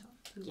 10% off on top.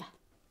 Yeah.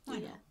 Why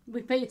not? Yeah.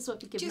 We may as well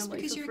be giving Just them away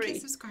because for you're free. a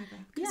kit subscriber.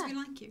 Because we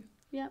like you.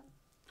 Yeah.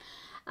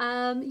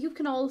 You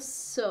can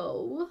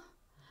also...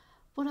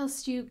 What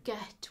else do you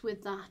get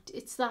with that?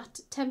 It's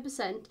that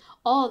 10%.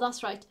 Oh,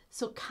 that's right.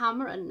 So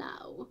Cameron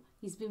now,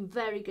 he's been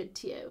very good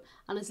to you.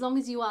 And as long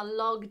as you are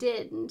logged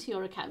in to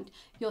your account,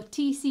 your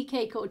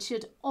TCK code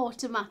should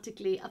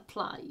automatically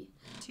apply.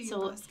 To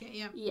your basket,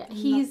 yeah. Yeah,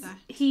 Love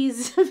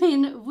he's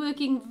been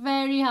working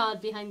very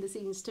hard behind the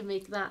scenes to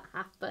make that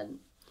happen.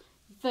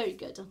 Very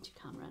good, aren't you,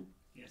 Cameron?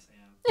 Yes,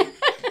 I am.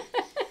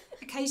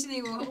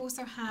 Occasionally we'll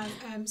also have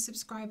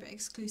subscriber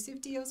exclusive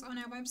deals on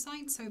our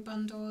website, so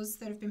bundles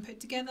that have been put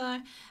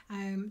together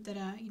that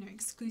are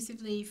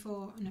exclusively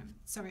for,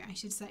 I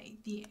should say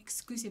the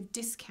exclusive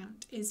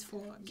discount is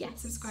for kit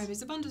subscribers.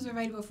 The bundles are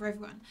available for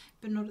everyone,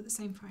 but not at the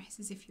same price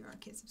as if you're a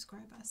kit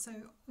subscriber, so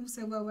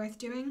also well worth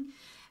doing.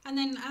 And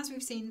then, as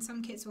we've seen,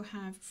 some kits will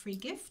have free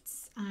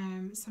gifts.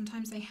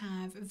 Sometimes they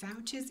have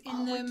vouchers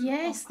in them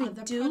of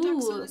other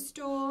products on the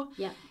store.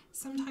 Yeah.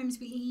 Sometimes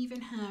we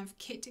even have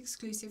kit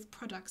exclusive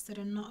products that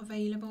are not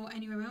available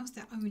anywhere else.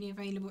 They're only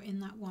available in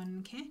that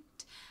one kit.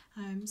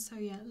 So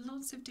yeah,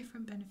 lots of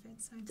different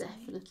benefits. I'd say.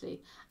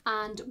 Definitely.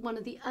 And one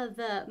of the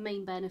other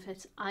main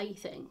benefits, I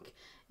think,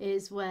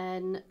 is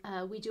when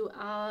we do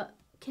our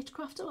kit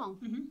craft along.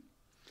 Mm-hmm.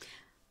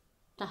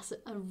 That's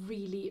a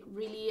really,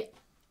 really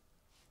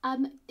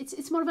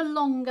it's more of a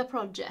longer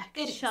project,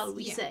 shall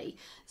we say.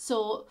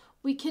 So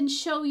we can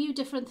show you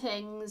different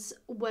things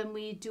when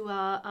we do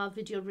our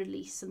video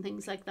release and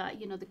things like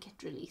that, you know, the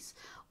kit release.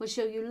 We'll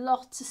show you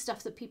lots of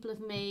stuff that people have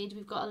made.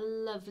 We've got a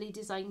lovely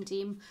design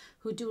team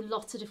who do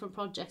lots of different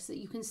projects that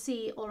you can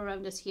see all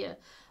around us here.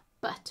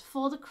 But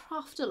for the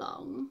craft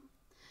along,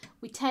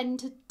 we tend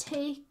to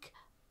take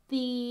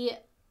the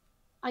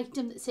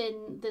item that's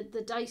in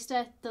the die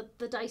set,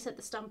 the die set,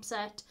 the stamp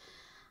set,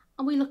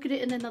 and we look at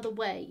it in another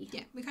way.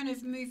 Yeah, we kind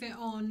of move it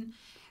on,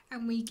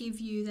 and we give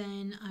you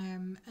then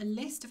a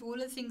list of all of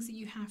the things that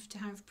you have to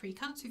have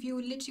pre-cut. So if you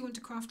literally want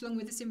to craft along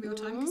with us in real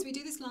time, because we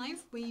do this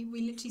live, we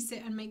literally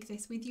sit and make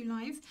this with you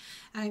live.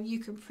 You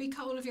can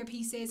pre-cut all of your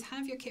pieces,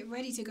 have your kit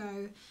ready to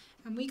go,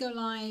 and we go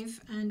live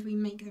and we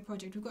make the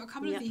project. We've got a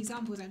couple of the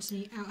examples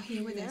actually out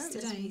here with us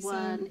today.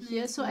 One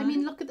here. So I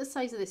mean, look at the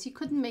size of this. You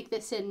couldn't make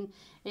this in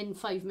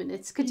 5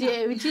 minutes, could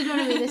you? Do you know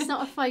what I mean? It's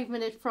not a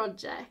 5-minute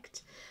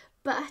project,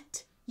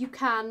 but you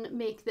can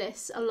make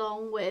this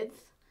along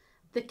with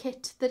the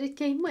kit that it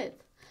came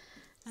with.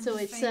 And so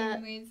it's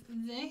with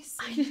this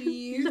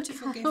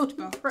beautiful gift box.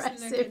 How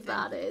impressive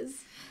that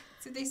is.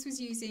 So this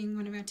was using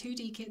one of our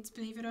 2D kits,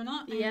 believe it or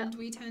not, and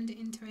we turned it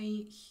into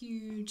a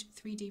huge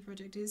 3D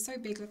project. It's so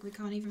big, like we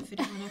can't even fit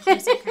it on our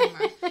close-up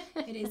camera.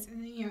 It is,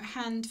 you know,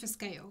 hand for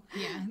scale.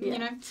 You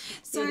know.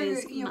 So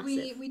you know,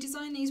 we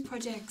design these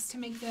projects to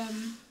make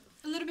them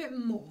a little bit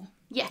more.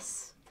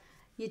 Yes,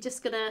 you're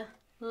just gonna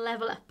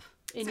level up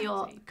in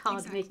your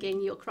card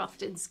making, your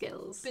crafting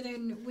skills. But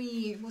then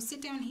we will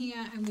sit down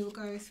here and we will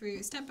go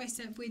through step by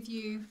step with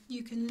you.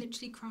 You can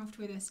literally craft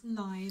with us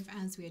live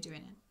as we are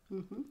doing it.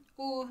 Mm-hmm.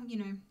 Or, you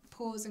know,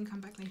 pause and come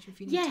back later if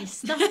you need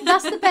yes, to.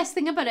 that's the best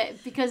thing about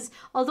it, because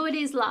although it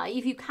is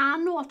live, you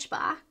can watch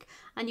back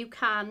and you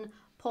can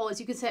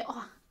pause. You can say,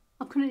 oh,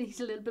 I'm going to need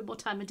a little bit more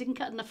time. I didn't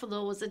cut enough of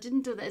those. I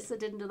didn't do this. I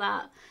didn't do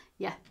that.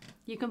 Yeah,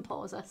 you can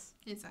pause us.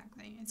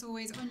 Exactly. It's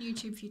always on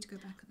YouTube for you to go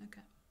back and look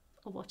at.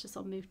 Or watch us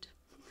on mute.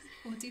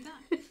 Or do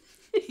that,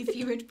 if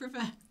you would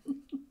prefer.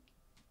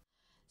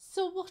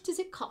 So what does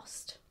it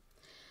cost?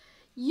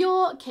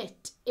 Your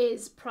kit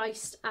is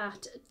priced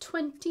at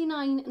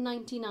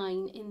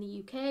 $29.99 in the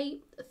UK,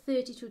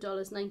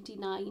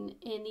 $32.99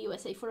 in the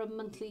USA for a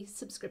monthly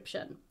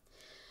subscription.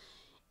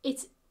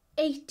 It's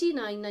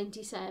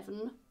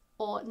 $89.97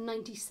 or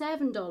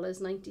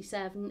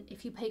 $97.97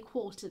 if you pay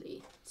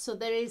quarterly. So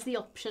there is the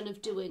option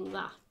of doing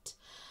that.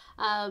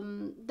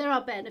 There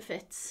are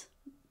benefits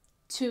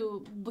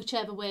to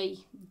whichever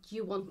way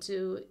you want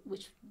to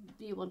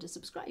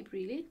subscribe,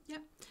 really. Yeah,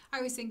 I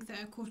always think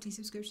that a quarterly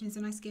subscription is a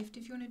nice gift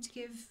if you wanted to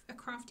give a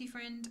crafty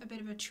friend a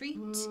bit of a treat.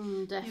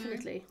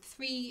 Definitely. You know,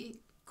 3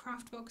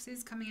 craft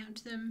boxes coming out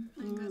to them.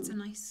 I think that's a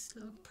nice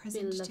little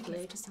present to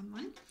give to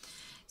someone.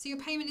 So your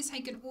payment is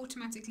taken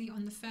automatically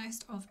on the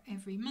 1st of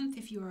every month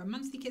if you are a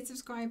monthly kit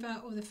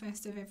subscriber, or the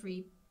 1st of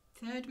every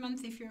 3rd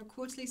month if you're a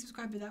quarterly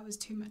subscriber. That was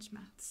too much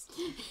maths.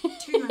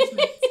 Too much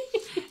maths.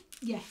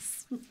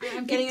 Yes,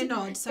 I'm getting a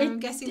nod, so I'm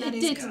guessing that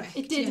is correct.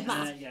 It did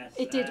math. Yes,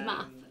 it did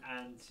math.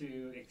 And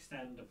to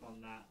extend upon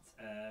that,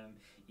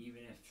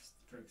 even if,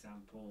 for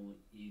example,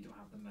 you don't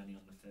have the money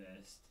on the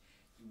 1st,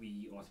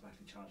 we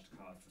automatically charge the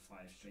card for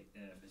 5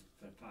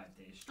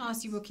 days. Oh,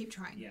 so you will keep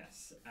trying.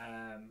 Yes.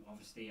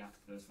 Obviously,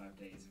 after those 5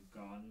 days have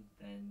gone,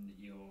 then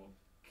your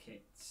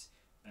kit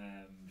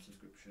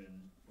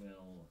subscription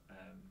will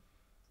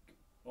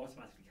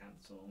automatically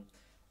cancel.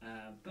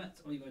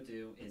 But all you got to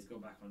do is go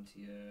back onto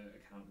your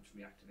account,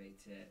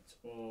 reactivate it,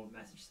 or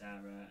message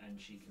Sarah and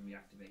she can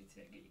reactivate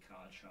it and get your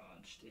card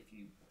charged if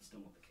you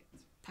still want the kit.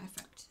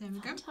 Perfect. There we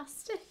go.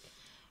 Fantastic.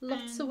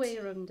 Lots of way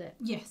around it.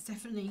 Yes,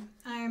 definitely.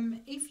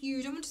 If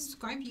you don't want to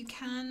subscribe, you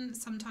can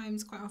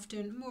sometimes, quite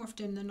often, more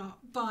often than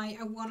not, buy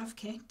a one-off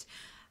kit.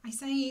 I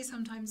say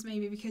sometimes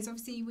maybe because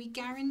obviously we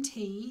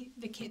guarantee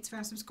the kits for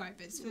our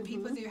subscribers. For the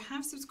people who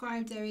have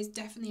subscribed, there is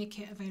definitely a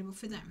kit available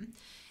for them.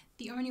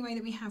 The only way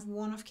that we have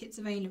one-off kits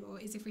available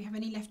is if we have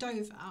any left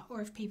over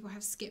or if people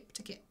have skipped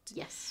a kit.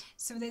 Yes.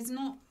 So there's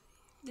not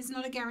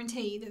a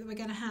guarantee that we're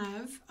going to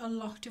have a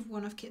lot of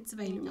one-off kits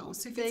available. No,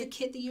 so if it's a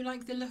kit that you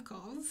like the look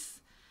of,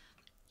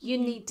 you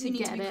need to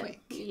get be it quick.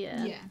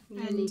 Yeah.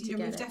 And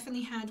we've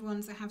definitely had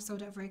ones that have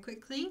sold out very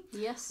quickly.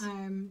 Yes.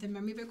 The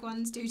memory book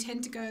ones do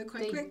tend to go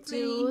quite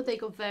quickly. They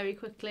go very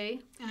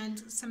quickly. And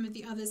some of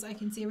the others I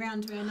can see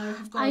around who I know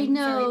have gone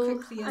very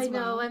quickly as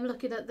well. I'm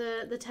looking at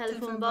the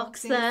telephone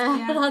box boxes. there.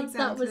 Yeah, exactly.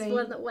 That was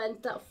one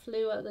that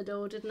flew out the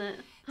door, didn't it?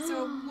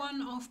 So a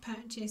one-off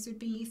purchase would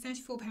be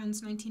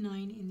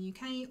 £34.99 in the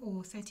UK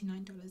or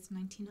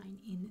 $39.99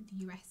 in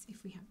the US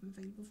if we have them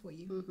available for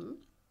you. Mm-hmm.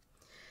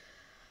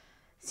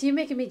 So you're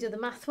making me do the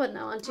math one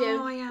now, aren't you?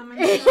 Oh, I am.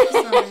 I'm so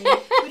sorry.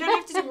 We don't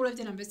have to do all of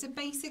the numbers. So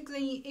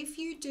basically, if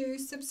you do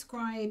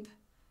subscribe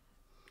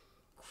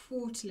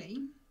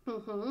quarterly, I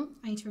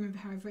need to remember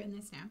how I've written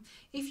this now.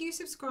 If you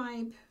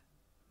subscribe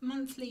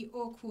monthly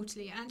or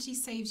quarterly, it actually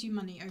saves you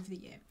money over the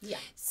year. Yeah.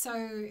 So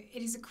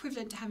it is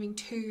equivalent to having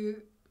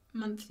 2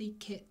 monthly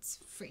kits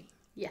free.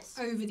 Yes.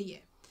 Over the year.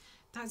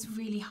 That's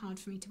really hard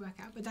for me to work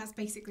out, but that's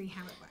basically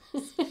how it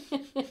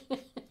works.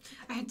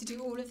 I had to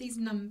do all of these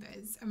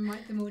numbers and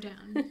write them all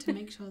down to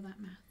make sure that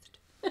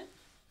mathed.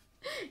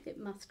 It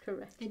maths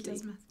correctly. It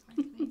does math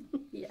correctly.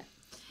 Yeah.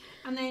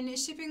 And then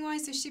shipping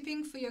wise, so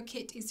shipping for your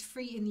kit is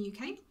free in the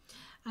UK.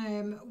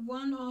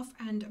 One-off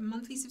and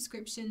monthly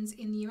subscriptions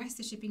in the US,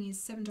 the shipping is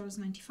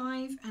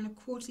 $7.95, and a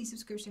quarterly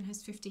subscription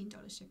has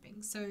 $15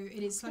 shipping. So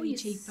it is slightly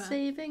cheaper.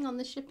 Saving on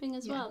the shipping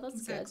as well. That's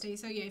exactly. good.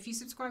 So yeah, if you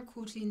subscribe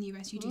quarterly in the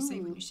US, you do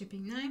save on your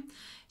shipping now.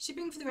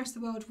 Shipping for the rest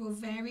of the world will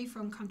vary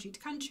from country to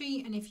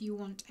country, and if you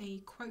want a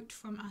quote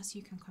from us,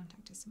 you can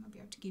contact us and we'll be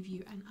able to give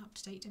you an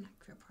up-to-date and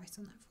accurate price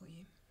on that for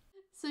you.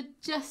 So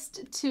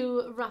just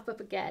to wrap up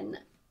again,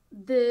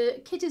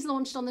 the kit is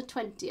launched on the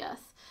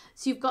 20th.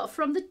 So you've got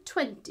from the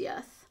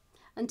 20th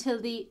until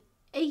the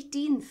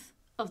 18th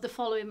of the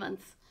following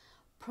month,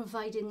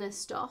 providing their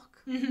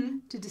stock,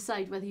 to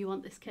decide whether you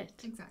want this kit.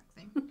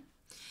 Exactly.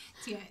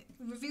 So yeah,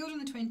 revealed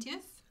on the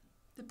 20th.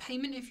 The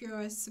payment, if you're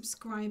a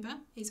subscriber,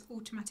 is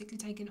automatically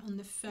taken on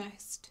the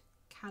first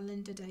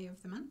calendar day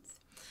of the month.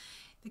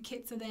 The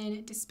kits are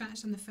then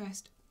dispatched on the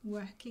first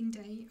working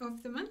day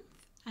of the month.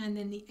 And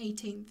then the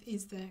 18th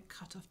is the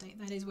cut-off date.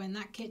 That is when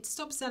that kit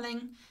stops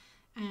selling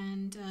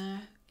and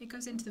it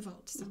goes into the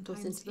vault sometimes.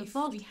 It goes into the if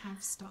vault. we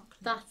have stock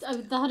That,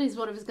 left. that is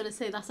what I was going to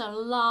say. That's our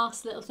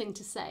last little thing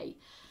to say.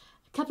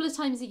 A couple of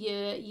times a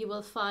year you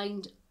will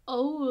find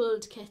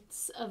old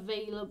kits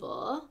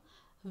available.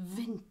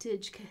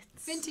 Vintage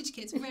kits. Vintage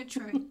kits,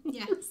 retro,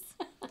 yes.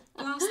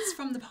 Blasts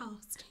from the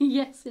past.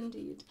 Yes,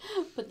 indeed.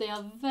 But they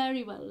are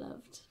very well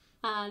loved.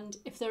 And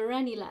if there are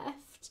any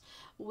left,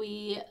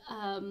 we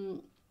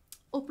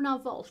open our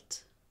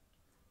vault.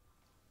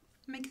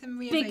 Make them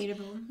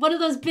re-available. One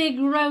of those big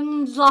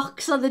round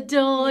locks on the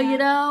door, Yeah, you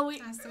know. We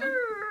that's the one.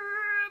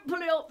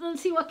 pull it open and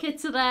see what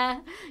kits are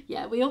there.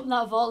 Yeah, we open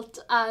that vault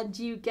and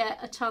you get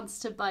a chance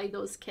to buy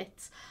those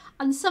kits.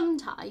 And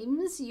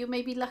sometimes you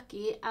may be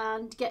lucky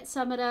and get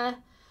some at a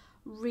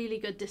really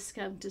good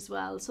discount as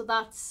well. So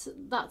that's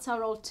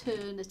our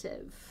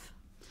alternative.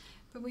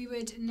 But we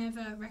would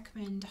never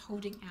recommend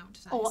holding out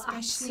that, Oh,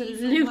 especially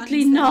absolutely for ones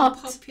that not.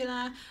 are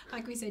popular.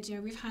 Like we said,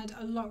 we've had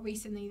a lot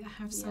recently that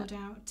have sold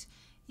out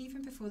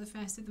even before the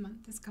first of the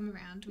month has come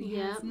around. We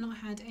have not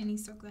had any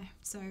stock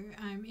left. So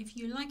if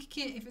you like a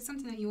kit, if it's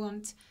something that you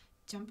want,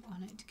 jump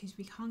on it, because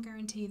we can't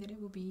guarantee that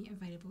it will be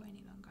available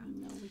any longer.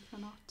 No, we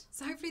cannot.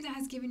 So hopefully that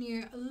has given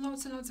you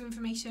lots and lots of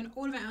information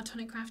all about our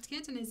Tonic Craft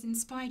Kit, and has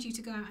inspired you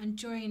to go out and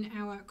join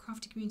our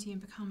crafty community and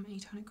become a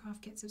Tonic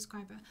Craft Kit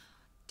subscriber.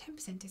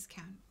 10%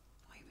 discount.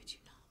 Why would you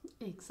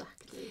not?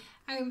 Exactly.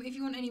 If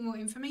you want any more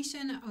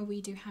information,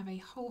 we do have a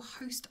whole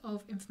host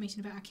of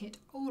information about our kit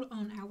all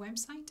on our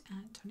website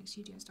at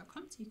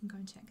tonicstudios.com, so you can go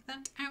and check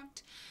that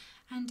out.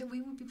 And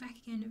we will be back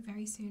again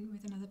very soon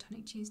with another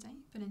Tonic Tuesday.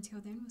 But until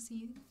then, we'll see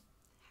you.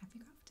 Happy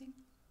crafting.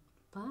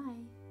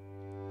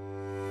 Bye.